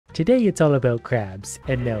Today it's all about crabs,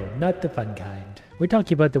 and no, not the fun kind. We're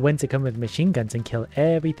talking about the ones that come with machine guns and kill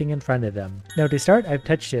everything in front of them. Now to start, I've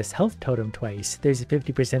touched this health totem twice. There's a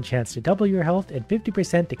 50% chance to double your health and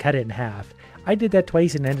 50% to cut it in half. I did that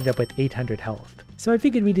twice and ended up with 800 health. So I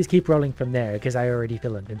figured we'd just keep rolling from there because I already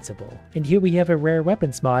feel invincible. And here we have a rare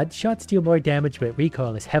weapons mod. Shots deal more damage but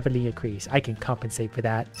recoil is heavily increased. I can compensate for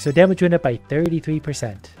that. So damage went up by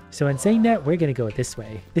 33%. So in saying that, we're going to go this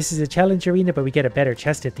way. This is a challenge arena, but we get a better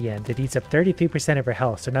chest at the end. It eats up 33% of our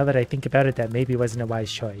health, so now that I think about it, that maybe wasn't a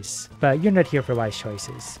wise choice. But you're not here for wise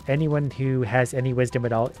choices. Anyone who has any wisdom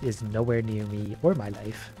at all is nowhere near me or my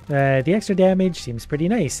life. The extra damage seems pretty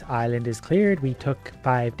nice. Island is cleared. We took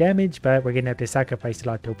 5 damage, but we're going to have to sacrifice a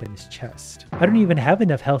lot to open this chest. I don't even have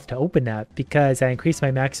enough health to open that because I increased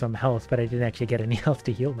my maximum health, but I didn't actually get any health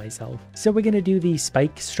to heal myself. So we're going to do the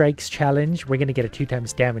Spike Strikes challenge. We're going to get a 2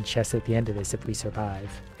 times damage chest at the end of this if we survive.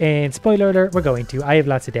 And spoiler alert, we're going to. I have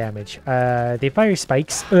lots of damage. They fire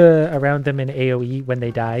spikes around them in AoE when they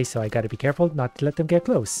die, so I gotta be careful not to let them get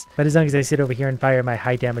close. But as long as I sit over here and fire my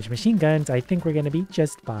high damage machine guns, I think we're gonna be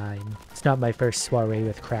just fine. It's not my first soiree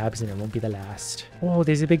with crabs and it won't be the last. Oh,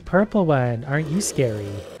 there's a big purple one. Aren't you scary?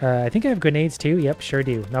 I think I have grenades too. Yep, sure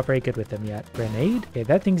do. Not very good with them yet. Grenade? Okay,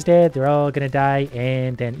 that thing's dead. They're all gonna die,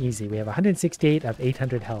 and then easy. We have 168 of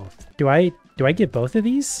 800 health. Do I get both of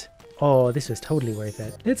these? Oh, this was totally worth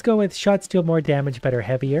it. Let's go with shots deal more damage but are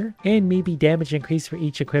heavier, and maybe damage increase for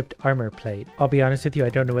each equipped armor plate. I'll be honest with you, I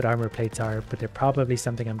don't know what armor plates are, but they're probably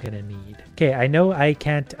something I'm gonna need. Okay, I know I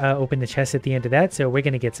can't open the chest at the end of that, so we're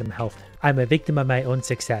gonna get some health. I'm a victim of my own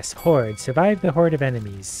success. Horde. Survive the horde of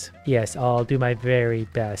enemies. Yes, I'll do my very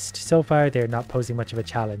best. So far, they're not posing much of a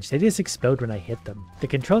challenge. They just explode when I hit them. The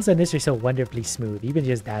controls on this are so wonderfully smooth. Even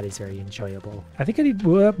just that is very enjoyable. I think I need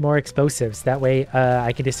more explosives. That way,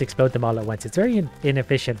 I can just explode them all at once. It's very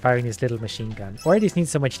inefficient firing this little machine gun. Or I just need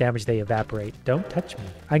so much damage they evaporate. Don't touch me.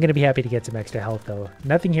 I'm gonna be happy to get some extra health though.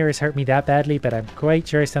 Nothing here has hurt me that badly, but I'm quite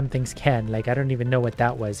sure some things can. Like, I don't even know what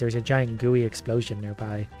that was. There's a giant gooey explosion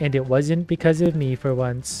nearby. And it wasn't because of me for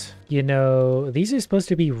once. You know, these are supposed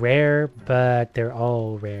to be rare, but they're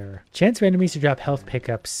all rare. Chance for enemies to drop health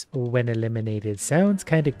pickups when eliminated sounds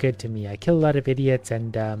kind of good to me. I kill a lot of idiots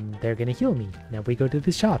and they're gonna heal me. Now we go to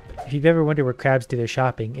the shop. If you've ever wondered where crabs do their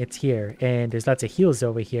shopping, it's here. And there's lots of heals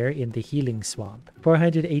over here in the healing swamp.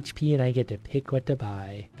 400 HP and I get to pick what to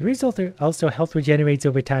buy. The result also health regenerates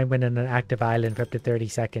over time when on an active island for up to 30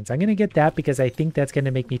 seconds. I'm gonna get that because I think that's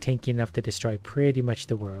gonna make me tanky enough to destroy pretty much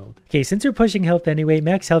the world. Okay, since we're pushing health anyway,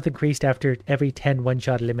 max health increased after every 10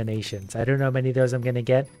 one-shot eliminations. I don't know how many of those I'm gonna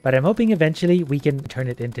get, but I'm hoping eventually we can turn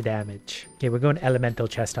it into damage. Okay, we're going elemental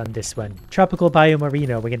chest on this one. Tropical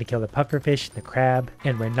biomarino. We're gonna kill the pufferfish, the crab,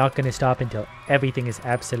 and we're not gonna stop until everything is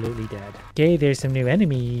absolutely dead. Okay, there's some new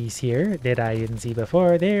enemies here that I didn't see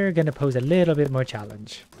before. They're gonna pose a little bit more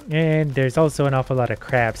challenge. And there's also an awful lot of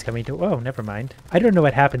crabs coming to— oh, never mind. I don't know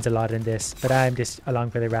what happens a lot in this, but I'm just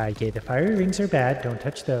along for the ride. Okay, the fire rings are bad. Don't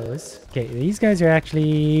touch those. Okay, these guys are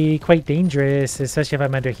actually quite dangerous, especially if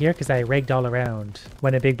I'm under here because I rigged all around.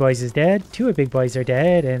 One of big boys is dead. 2 of big boys are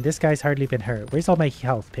dead, and this guy's hardly been hurt. Where's all my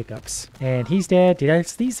health pickups? And he's dead.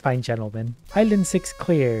 That's these fine gentlemen. Island 6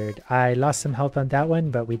 cleared. I lost some health on that one,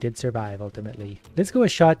 but we did survive ultimately. Let's go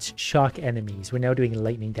with shots shock enemies. We're now doing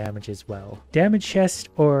lightning damage as well. Damage chest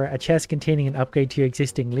or a chest containing an upgrade to your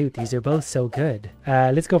existing loot. These are both so good.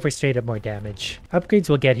 Let's go for straight up more damage. Upgrades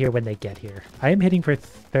will get here when they get here. I am hitting for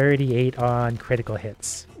 38 on critical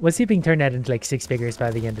hits. We'll see if we can turn that into like 6 figures by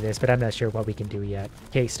the end of this, but I'm not sure what we can do yet.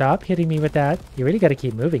 Okay, stop hitting me with that. You really got to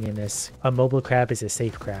keep moving in this. A mobile crab is a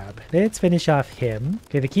safe crab. Let's finish off him.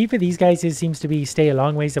 Okay, the key for these guys seems to be stay a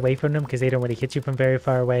long ways away from them because they don't really hit you from very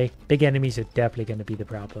far away. Big enemies are definitely going to be the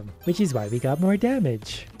problem, which is why we got more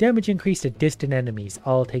damage. Damage increased to distant enemies.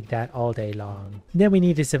 I'll take that all day long. Then we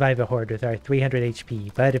need to survive a horde with our 300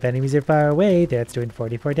 HP, but if enemies are far away, that's doing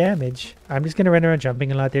 44 damage. I'm just going to run around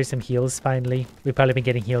jumping a lot. There's some heals finally. We've probably been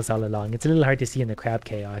getting heals all along. It's a little hard to see in the crab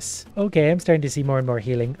chaos. Okay, I'm starting to see more and more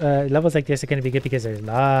healing. Levels like this are going to be good because there's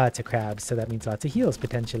lots of crabs, so that means lots of heals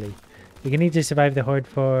potentially. You're gonna need to survive the horde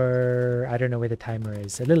for— I don't know where the timer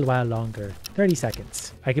is. A little while longer. 30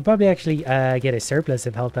 seconds. I could probably actually get a surplus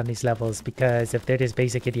of health on these levels because if they're just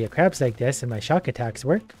basic idiot crabs like this and my shock attacks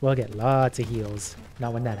work, we'll get lots of heals.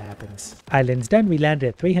 Not when that happens. Island's done. We landed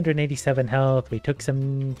at 387 health. We took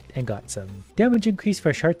some and got some. Damage increased for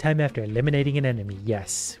a short time after eliminating an enemy.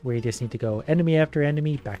 Yes, we just need to go enemy after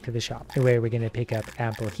enemy back to the shop where we're going to pick up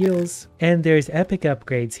ample heals. And there's epic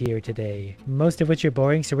upgrades here today, most of which are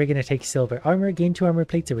boring, so we're going to take silver armor, gain 2 armor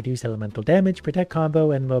plates to reduce elemental damage, protect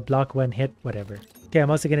combo, and we'll block 1 hit, whatever. Okay, I'm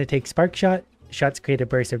also going to take spark shot Shots create a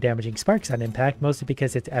burst of damaging sparks on impact, mostly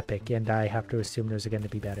because it's epic, and I have to assume those are going to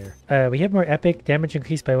be better. We have more epic. Damage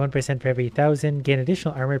increased by 1% for every 1,000. Gain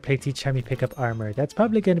additional armor plates each time you pick up armor. That's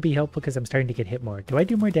probably going to be helpful because I'm starting to get hit more. Do I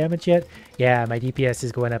do more damage yet? Yeah, my DPS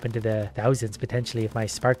is going up into the thousands potentially if my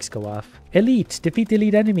sparks go off. Elite! Defeat the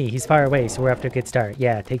elite enemy. He's far away, so we're off to a good start.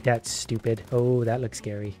 Yeah, take that, stupid. Oh, that looks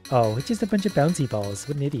scary. Oh, it's just a bunch of bouncy balls.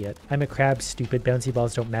 What an idiot. I'm a crab, stupid. Bouncy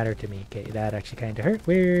balls don't matter to me. Okay, that actually kind of hurt.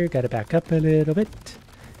 We're gotta back up a little bit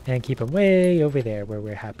and keep him way over there where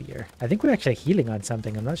we're happier. I think we're actually healing on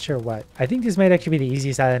something. I'm not sure what. I think this might actually be the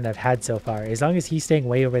easiest island I've had so far. As long as he's staying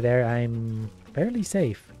way over there, I'm fairly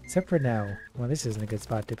safe. Except for now. Well, this isn't a good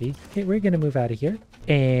spot to be. Okay, we're gonna move out of here.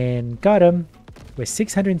 And got him. With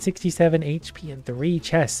 667 HP and 3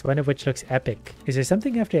 chests, one of which looks epic. Is there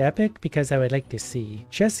something after epic? Because I would like to see.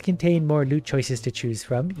 Chests contain more loot choices to choose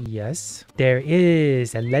from. Yes. There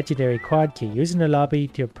is a legendary quad key. Used in the lobby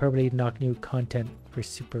to permanently unlock new content for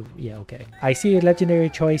super... Yeah, okay. I see a legendary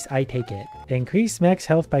choice. I take it. Increase max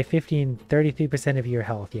health by 50 and 33% of your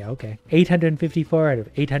health. Yeah, okay. 854 out of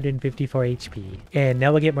 854 HP. And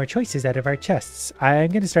now we'll get more choices out of our chests. I'm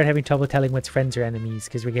going to start having trouble telling what's friends or enemies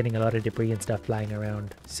because we're getting a lot of debris and stuff flying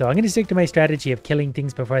around. So I'm going to stick to my strategy of killing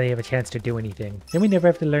things before they have a chance to do anything. Then we never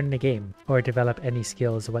have to learn the game or develop any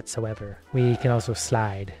skills whatsoever. We can also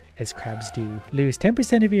slide, as crabs do. Lose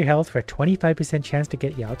 10% of your health for a 25% chance to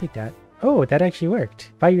get... Yeah, I'll take that. Oh, that actually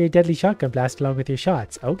worked. Fire a deadly shotgun blast along with your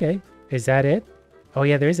shots. Okay. Is that it? Oh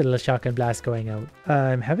yeah, there is a little shotgun blast going out.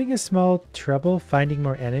 I'm having a small trouble finding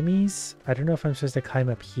more enemies. I don't know if I'm supposed to climb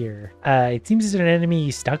up here. It seems there's an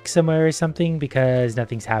enemy stuck somewhere or something because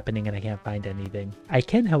nothing's happening and I can't find anything. I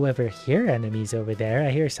can, however, hear enemies over there.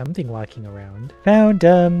 I hear something walking around. Found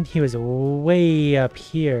him. He was way up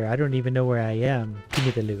here. I don't even know where I am. Give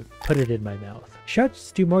me the loot. Put it in my mouth.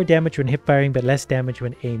 Shots do more damage when hip firing, but less damage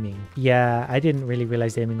when aiming. Yeah, I didn't really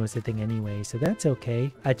realize aiming was the thing anyway, so that's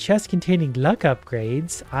okay. A chest containing luck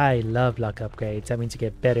upgrades. I love luck upgrades. That means you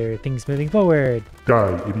get better things moving forward.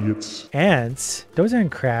 Die, idiots. Ants? Those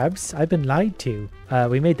aren't crabs. I've been lied to.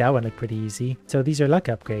 We made that one look pretty easy. So these are luck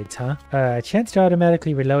upgrades, huh? A chance to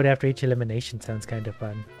automatically reload after each elimination sounds kind of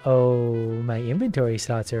fun. Oh, my inventory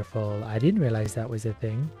slots are full. I didn't realize that was a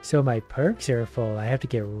thing. So my perks are full. I have to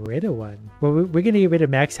get rid of one. Well, we're going to get rid of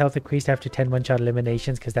max health increased after 10 one-shot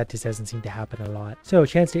eliminations because that just doesn't seem to happen a lot. So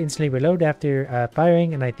chance to instantly reload after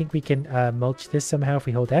firing, and I think we can mulch this somehow if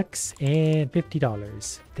we hold X, and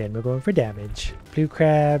 $50. Then we're going for damage. Blue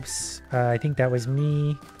crabs. I think that was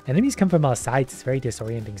me. Enemies come from all sides. It's very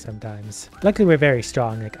disorienting sometimes. Luckily, we're very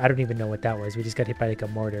strong. Like, I don't even know what that was. We just got hit by like a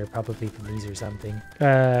mortar, probably from these or something.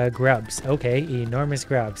 Grubs. Okay, enormous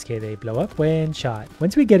grubs. Okay, they blow up when shot.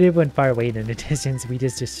 Once we get everyone far away in the distance, we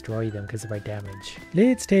just destroy them because of our damage.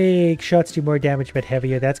 Let's take shots do more damage but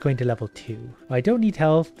heavier. That's going to level 2. Well, I don't need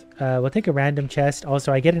health. We'll take a random chest.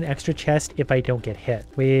 Also, I get an extra chest if I don't get hit,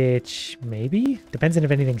 which maybe depends on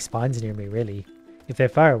if anything spawns near me, really. If they're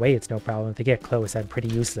far away, it's no problem. If they get close, I'm pretty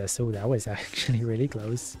useless. Oh, that was actually really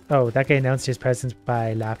close. Oh, that guy announced his presence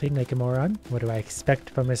by laughing like a moron. What do I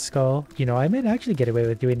expect from his skull? You know, I might actually get away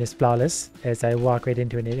with doing this flawless as I walk right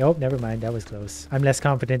into an... Oh, never mind. That was close. I'm less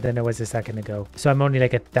confident than I was a second ago. So I'm only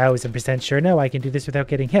like 1,000% sure now I can do this without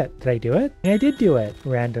getting hit. Did I do it? I did do it.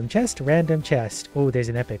 Random chest, random chest. Oh, there's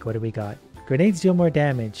an epic. What do we got? Grenades deal more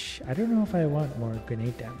damage. I don't know if I want more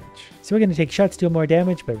grenade damage. So we're going to take shots deal more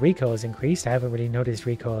damage, but recoil is increased. I haven't really noticed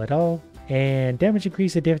recoil at all. And damage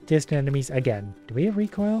increase of distant enemies again. Do we have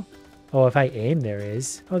recoil? Oh, if I aim, there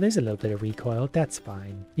is. Oh, there's a little bit of recoil. That's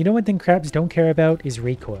fine. You know, one thing crabs don't care about is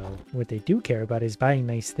recoil. What they do care about is buying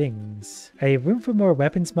nice things. I have room for more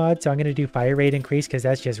weapons mods, so I'm going to do fire rate increase because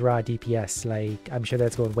that's just raw DPS. Like, I'm sure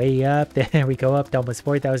that's going way up. There we go, up to almost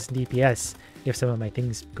 4,000 DPS if some of my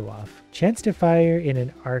things go off. Chance to fire in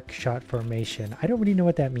an arc shot formation. I don't really know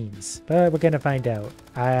what that means, but we're going to find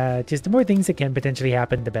out. Just the more things that can potentially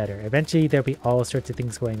happen, the better. Eventually, there'll be all sorts of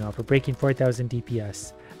things going off. We're breaking 4,000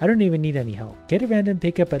 DPS. I don't even need any help. Get a random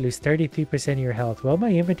pickup but lose 33% of your health. Well,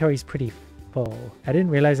 my inventory is pretty full. I didn't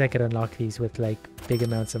realize I could unlock these with like big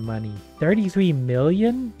amounts of money. 33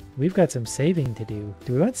 million? We've got some saving to do.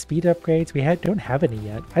 Do we want speed upgrades? We don't have any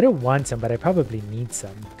yet. I don't want some, but I probably need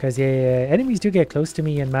some. Because enemies do get close to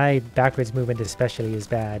me and my backwards movement especially is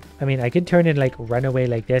bad. I mean, I could turn and like run away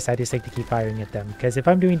like this. I just like to keep firing at them. Because if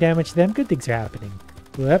I'm doing damage to them, good things are happening.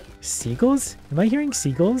 Whoop. Seagulls? Am I hearing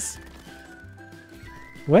seagulls?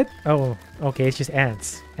 What? Oh, okay, it's just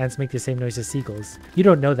ants. Ants make the same noise as seagulls. You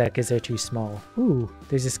don't know that because they're too small. Ooh,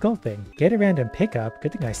 there's a skull thing. Get around and pick up.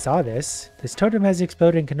 Good thing I saw this. This totem has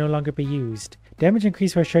exploded and can no longer be used. Damage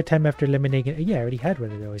increased for a short time after eliminating it. Yeah, I already had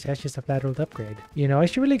one of those. That's just a flat old upgrade. You know, I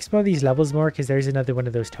should really explore these levels more because there's another one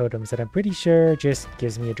of those totems that I'm pretty sure just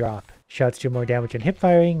gives me a drop. Shots do more damage when hip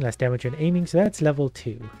firing, less damage when aiming, so that's level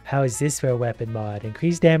 2. How is this for a weapon mod?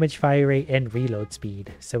 Increased damage, fire rate, and reload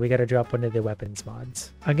speed. So we gotta drop one of the weapons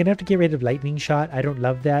mods. I'm gonna have to get rid of lightning shot. I don't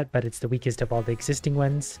love that, but it's the weakest of all the existing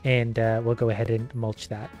ones, and we'll go ahead and mulch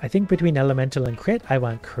that. I think between elemental and crit, I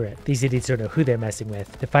want crit. These idiots don't know who they're messing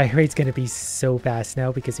with. The fire rate's gonna be so fast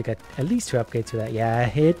now because we got at least 2 upgrades for that. Yeah,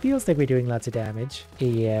 it feels like we're doing lots of damage.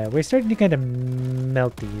 Yeah, we're starting to kind of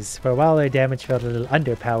melt these. For a while, our damage felt a little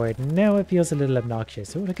underpowered. Now it feels a little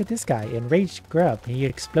obnoxious. Oh, look at this guy. Enraged Grub. He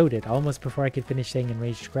exploded almost before I could finish saying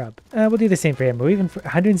Enraged Grub. We'll do the same for him. We're even for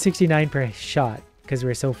 169 per shot because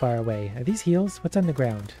we're so far away. Are these heals? What's on the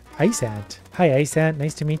ground? Ice Ant. Hi, Ice Ant.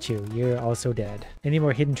 Nice to meet you. You're also dead. Any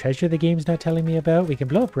more hidden treasure the game's not telling me about? We can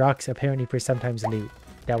blow up rocks apparently for sometimes loot.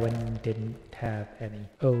 That one didn't have any.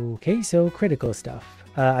 Okay, so critical stuff.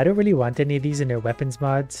 I don't really want any of these in their weapons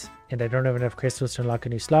mods, and I don't have enough crystals to unlock a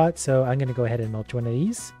new slot, so I'm going to go ahead and mulch one of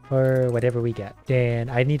these for whatever we get. Then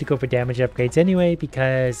I need to go for damage upgrades anyway,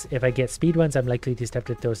 because if I get speed ones, I'm likely to have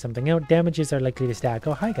to throw something out. Damages are likely to stack.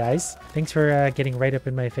 Oh, hi guys. Thanks for getting right up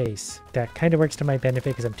in my face. That kind of works to my benefit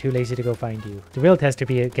because I'm too lazy to go find you. The real test will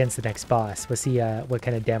be against the next boss. We'll see what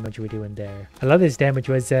kind of damage we're doing there. A lot of this damage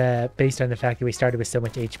was based on the fact that we started with so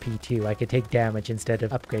much HP too. I could take damage instead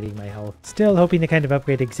of upgrading my health. Still hoping the kind of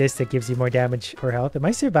upgrade exists that gives you more damage per health. Am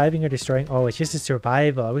I surviving or destroying? Oh, it's just a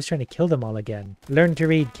survival. I was trying to kill them all again. Learn to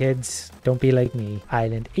read, kids. Don't be like me.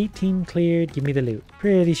 Island 18 cleared. Give me the loot.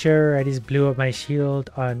 Pretty sure I just blew up my shield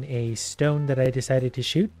on a stone that I decided to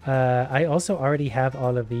shoot. I also already have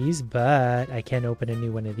all of these, but I can't open a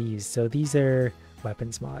new one of these. So these are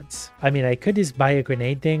weapons mods. I mean, I could just buy a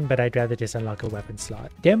grenade thing, but I'd rather just unlock a weapon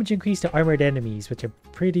slot. Damage increase to armored enemies, which I'm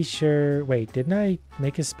pretty sure... Wait, didn't I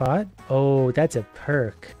make a spot? Oh, that's a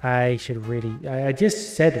perk. I should really... I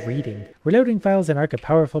just said reading. Reloading files and arc of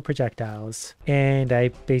powerful projectiles. And I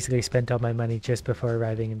basically spent all my money just before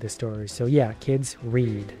arriving in the stores. So yeah, kids,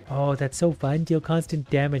 read. Oh, that's so fun. Deal constant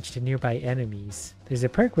damage to nearby enemies. There's a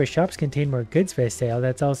perk where shops contain more goods for sale.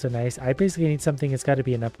 That's also nice. I basically need something that's got to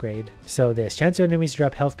be an upgrade. So this chance for enemies to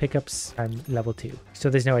drop health pickups. I'm level 2. So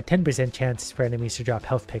there's now a 10% chance for enemies to drop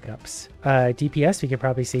health pickups. DPS, we can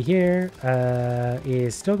probably see here,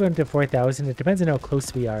 is still going to 4,000. It depends on how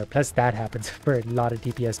close we are. Plus that happens for a lot of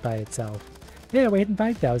DPS by itself. Yeah, we're hitting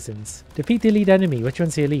 5,000s. Defeat the elite enemy. Which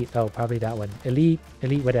one's the elite? Oh, probably that one. Elite,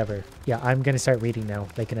 whatever. Yeah, I'm going to start reading now,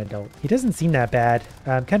 like an adult. He doesn't seem that bad.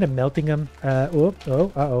 I'm kind of melting him.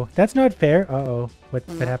 Uh-oh. That's not fair. Uh-oh. What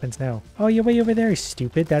happens now? Oh, you're way over there,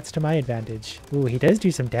 stupid. That's to my advantage. Ooh, he does do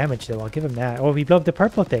some damage, though. I'll give him that. Oh, we blow up the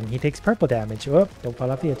purple thing. He takes purple damage. Oh, don't fall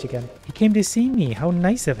off the edge again. He came to see me. How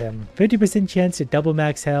nice of him. 50% chance to double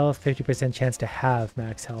max health. 50% chance to have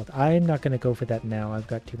max health. I'm not going to go for that now. I've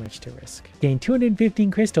got too much to risk. Gain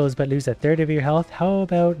 215 crystals, but lose a third of your health. How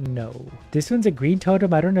about no? This one's a green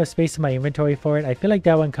totem. I don't have space in my inventory for it. I feel like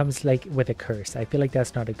that one comes like with a curse. I feel like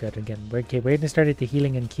that's not a good again. We're going to start at the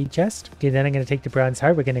healing and key chest. Okay, then I'm going to take the bronze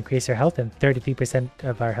heart. We're going to increase our health and 33%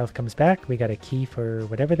 of our health comes back. We got a key for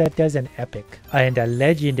whatever that does, an epic. And a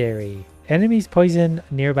legendary. Enemies poison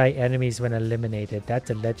nearby enemies when eliminated.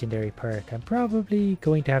 That's a legendary perk. I'm probably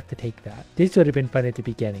going to have to take that. This would have been fun at the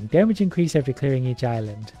beginning. Damage increase after clearing each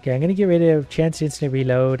island. Okay, I'm going to get rid of chance to instantly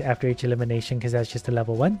reload after each elimination because that's just a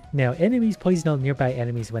level 1. Now, enemies poison all nearby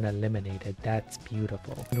enemies when eliminated. That's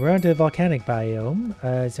beautiful. And we're on to the volcanic biome.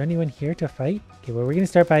 Is there anyone here to fight? Okay, well, we're going to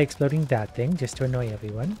start by exploding that thing just to annoy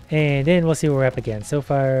everyone. And then we'll see what we're up against. So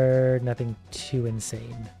far, nothing too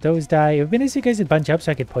insane. Those die. It would be nice if you guys would bunch up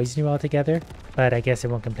so I could poison you all together. But I guess I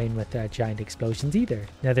won't complain with giant explosions either.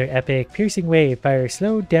 Another epic piercing wave. Fire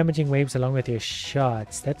slow damaging waves along with your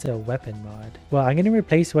shots. That's a weapon mod. Well, I'm going to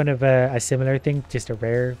replace one of a similar thing, just a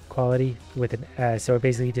rare quality with an so we're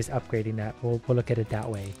basically just upgrading that. We'll look at it that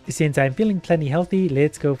way. Since I'm feeling plenty healthy,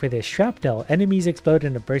 let's go for the shrapnel. Enemies explode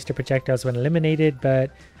in a burst of projectiles when eliminated,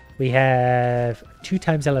 but we have 2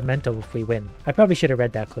 times elemental if we win. I probably should have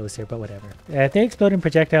read that closer, but whatever. If they explode in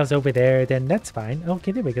projectiles over there, then that's fine.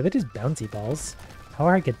 Okay, there we go. They're just bouncy balls. How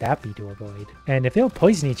hard could that be to avoid? And if they'll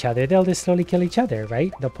poison each other, they'll just slowly kill each other,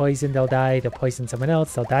 right? They'll poison, they'll die, they'll poison someone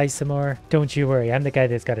else, they'll die some more. Don't you worry, I'm the guy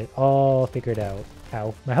that's got it all figured out.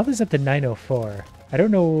 Ow. My health is up to 904. I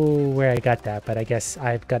don't know where I got that, but I guess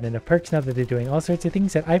I've gotten enough perks now that they're doing all sorts of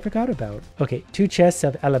things that I forgot about. Okay, 2 chests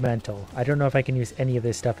of elemental. I don't know if I can use any of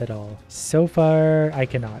this stuff at all. So far, I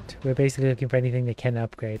cannot. We're basically looking for anything that can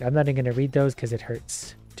upgrade. I'm not even going to read those because it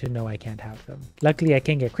hurts to know I can't have them. Luckily, I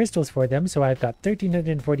can get crystals for them, so I've got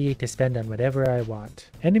 1348 to spend on whatever I want.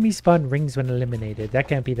 Enemies spawn rings when eliminated. That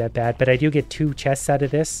can't be that bad, but I do get 2 chests out of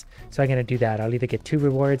this, so I'm going to do that. I'll either get 2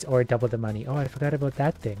 rewards or double the money. Oh, I forgot about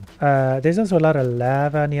that thing. There's also a lot of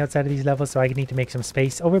lava on the outside of these levels, so I need to make some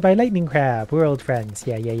space. Over by Lightning Crab. We're old friends.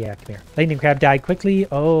 Yeah, come here. Lightning Crab died quickly.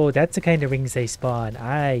 Oh, that's the kind of rings they spawn.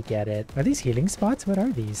 I get it. Are these healing spots? What are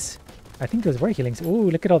these? I think those were healings.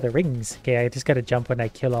 Ooh, look at all the rings. Okay, I just gotta jump when I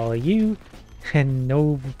kill all of you. And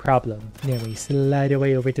no problem. Now we slide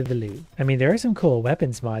away over to the loot. I mean, there are some cool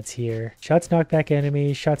weapons mods here. Shots knock back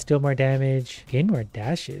enemies, shots deal more damage, gain more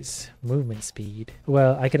dashes, movement speed.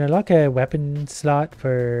 Well, I can unlock a weapon slot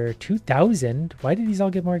for 2,000. Why did these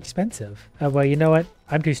all get more expensive? Well, you know what?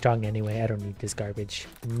 I'm too strong anyway. I don't need this garbage.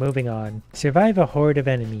 Moving on. Survive a horde of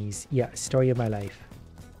enemies. Yeah, story of my life.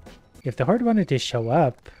 If the horde wanted to show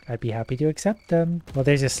up, I'd be happy to accept them. Well,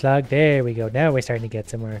 there's a slug. There we go. Now we're starting to get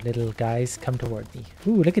somewhere. Little guys, come toward me.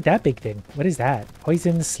 Ooh, look at that big thing. What is that?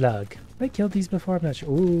 Poison slug. Have I killed these before? I'm not sure.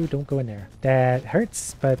 Ooh, don't go in there. That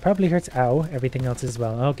hurts, but probably hurts. Ow. Everything else as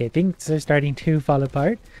well. Okay, things are starting to fall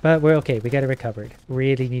apart, but we're okay. We got it recovered.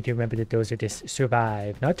 Really need to remember that those are just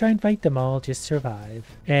survive. Not try and fight them all, just survive.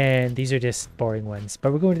 And these are just boring ones,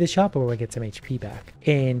 but we're going to the shop where we'll get some HP back.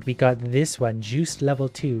 And we got this one, Juiced level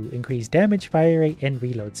 2. Increased damage, fire rate, and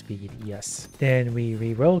reload speed. Yes. Then we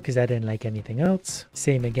re-roll because I didn't like anything else.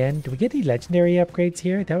 Same again. Do we get any legendary upgrades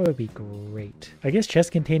here? That would be great. I guess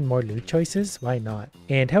chests contain more loot choices. Why not?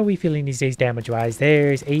 And how are we feeling these days damage wise?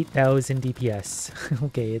 There's 8,000 DPS.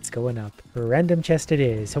 Okay, it's going up. Random chest it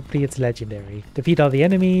is. Hopefully it's legendary. Defeat all the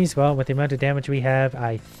enemies. Well, with the amount of damage we have,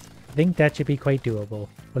 I think that should be quite doable.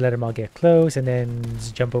 We'll let them all get close and then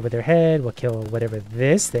jump over their head. We'll kill whatever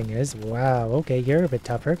this thing is. Wow, okay, you're a bit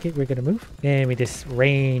tougher. Okay, we're gonna move. And we just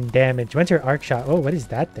rain damage. When's your arc shot? Oh, what is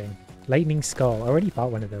that thing? Lightning Skull. Already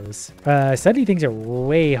bought one of those. Suddenly things are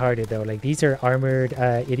way harder though. Like these are armored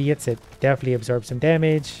idiots that definitely absorb some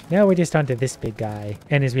damage. Now we're just onto this big guy.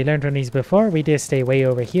 And as we learned from these before, we just stay way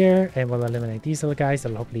over here and we'll eliminate these little guys.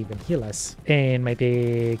 That'll hopefully even heal us. And my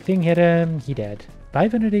big thing hit him. He dead.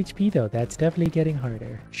 500 HP though, that's definitely getting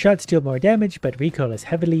harder. Shots deal more damage, but recoil is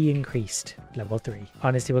heavily increased. Level 3.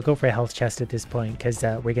 Honestly, we'll go for a health chest at this point because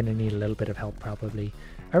we're going to need a little bit of help probably.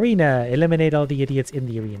 Arena. Eliminate all the idiots in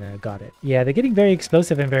the arena. Got it. Yeah, they're getting very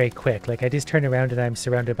explosive and very quick. Like I just turn around and I'm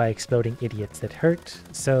surrounded by exploding idiots that hurt.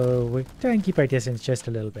 So we're trying to keep our distance just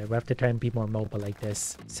a little bit. We'll have to try and be more mobile like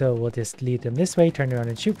this. So we'll just lead them this way, turn around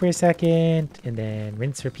and shoot for a second, and then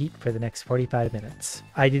rinse repeat for the next 45 minutes.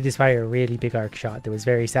 I did just fire a really big arc shot that was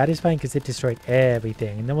very satisfying because it destroyed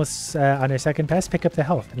everything. And then we'll, on our second pass, pick up the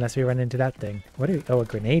health unless we run into that thing. What are we? Oh, a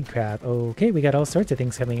grenade crab. Okay, we got all sorts of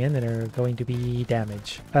things coming in that are going to be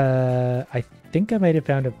damage. I think I might have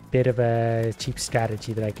found a bit of a cheap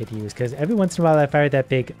strategy that I could use because every once in a while I fire that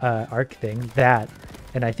big arc thing,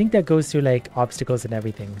 and I think that goes through like obstacles and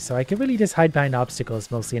everything. So I could really just hide behind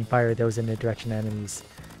obstacles mostly and fire those in the direction of enemies.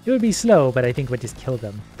 It would be slow, but I think would just kill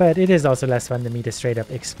them. But it is also less fun than me to straight up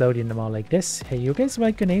exploding them all like this. Hey, you guys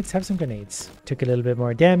like grenades? Have some grenades. Took a little bit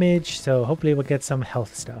more damage, so hopefully we'll get some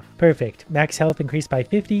health stuff. Perfect. Max health increased by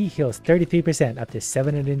 50, heals 33%, up to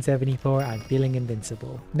 774. I'm feeling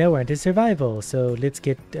invincible. Now we're into survival, so let's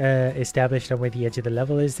get established on where the edge of the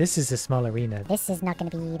level is. This is a small arena. This is not going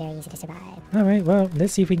to be very easy to survive. Alright, well,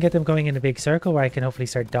 let's see if we can get them going in a big circle where I can hopefully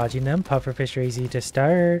start dodging them. Pufferfish are easy to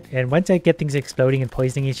start, and once I get things exploding and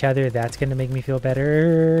poisoning each other, that's going to make me feel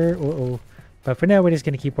better. But for now, we're just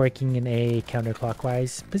going to keep working in a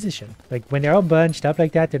counterclockwise position. Like when they're all bunched up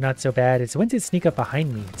like that, they're not so bad. It's the ones that sneak up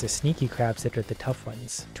behind me. It's the sneaky crabs that are the tough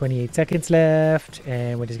ones. 28 seconds left,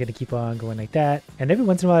 and we're just going to keep on going like that. And every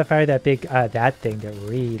once in a while, I fire that big, that thing that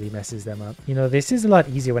really messes them up. You know, this is a lot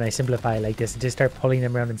easier when I simplify like this and just start pulling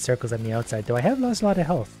them around in circles on the outside, though I have lost a lot of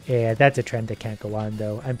health. Yeah, that's a trend that can't go on,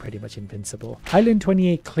 though. I'm pretty much invincible. Island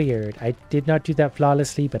 28 cleared. I did not do that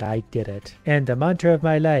flawlessly, but I did it. And the mantra of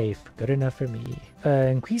my life, good enough for me.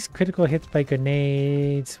 Increased critical hits by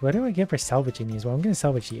grenades. What do I get for salvaging these? Well, I'm going to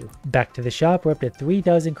salvage you. Back to the shop. We're up to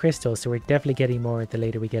 3,000 crystals, so we're definitely getting more the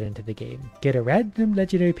later we get into the game. Get a random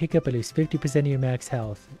legendary pickup and lose 50% of your max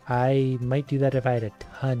health. I might do that if I had a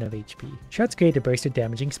ton of HP. Shots create a burst of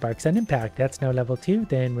damaging sparks on impact. That's now level 2.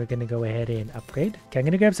 Then we're going to go ahead and upgrade. Okay, I'm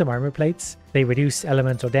going to grab some armor plates. They reduce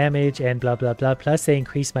elemental damage and blah blah blah, plus they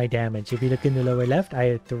increase my damage. If you look in the lower left, I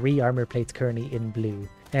have 3 armor plates currently in blue.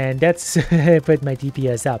 And that's put my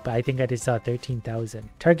DPS up. I think I just saw 13,000.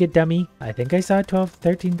 Target dummy. I think I saw 12,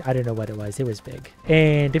 13. I don't know what it was. It was big.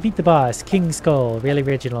 And defeat the boss. King Skull. Really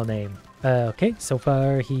original name. Okay, so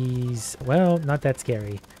far he's, well, not that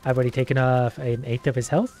scary. I've already taken off an eighth of his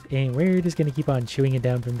health, and we're just gonna keep on chewing it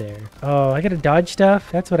down from there. Oh, I gotta dodge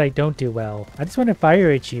stuff? That's what I don't do well. I just want to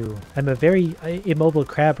fire at you. I'm a very immobile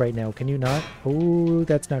crab right now. Can you not? Oh,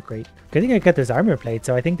 that's not great. Good thing I got those armor plates,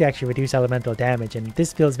 so I think they actually reduce elemental damage, and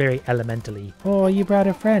this feels very elementally. Oh, you brought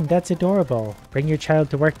a friend. That's adorable. Bring your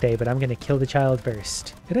child to work day, but I'm gonna kill the child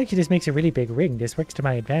first. It actually just makes a really big ring. This works to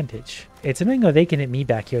my advantage. It's annoying how they can hit me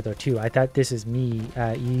back here, though, too. I thought this is me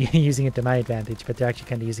using it to my advantage, but they're actually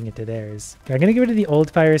kind of using it to theirs. Okay, I'm gonna get rid of the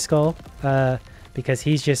old fire skull, because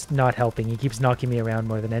he's just not helping. He keeps knocking me around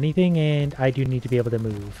more than anything, and I do need to be able to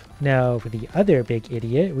move. Now, for the other big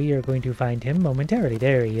idiot, we are going to find him momentarily.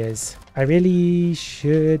 There he is. I really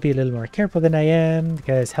should be a little more careful than I am,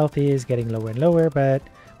 because health is getting lower and lower, but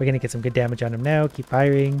we're going to get some good damage on him now. Keep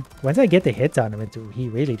firing. Once I get the hits on him, he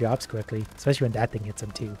really drops quickly, especially when that thing hits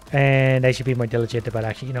him too. And I should be more diligent about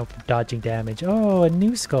actually, you know, dodging damage. Oh, a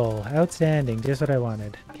new skull. Outstanding. Just what I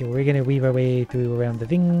wanted. Okay, we're going to weave our way through around the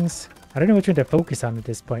things. I don't know which one to focus on at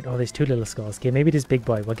this point. Oh, there's two little skulls. Okay, maybe this big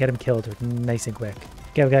boy. We'll get him killed nice and quick.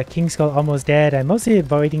 Okay, we got King Skull almost dead. I'm mostly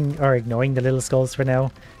avoiding or ignoring the little skulls for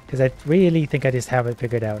now, because I really think I just have it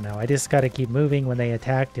figured out now. I just gotta keep moving when they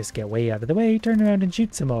attack. Just get way out of the way, turn around and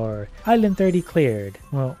shoot some more. Island 30 cleared.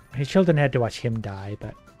 Well, his children had to watch him die,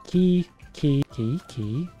 but... Key.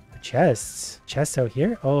 Chests. Chests out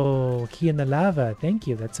here? Oh, key in the lava. Thank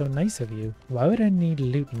you. That's so nice of you. Why would I need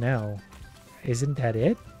loot now? Isn't that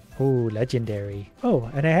it? Oh, legendary.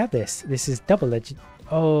 Oh, and I have this. This is double legend.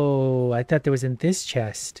 Oh, I thought there was in this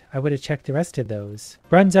chest. I would have checked the rest of those.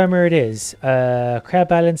 Bronze armor it is.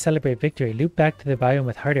 Crab Island celebrate victory. Loop back to the biome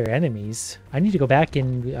with harder enemies. I need to go back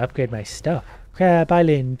and upgrade my stuff. Crab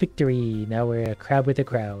Island victory. Now we're a crab with a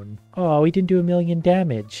crown. Oh, we didn't do 1,000,000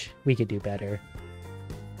 damage. We could do better.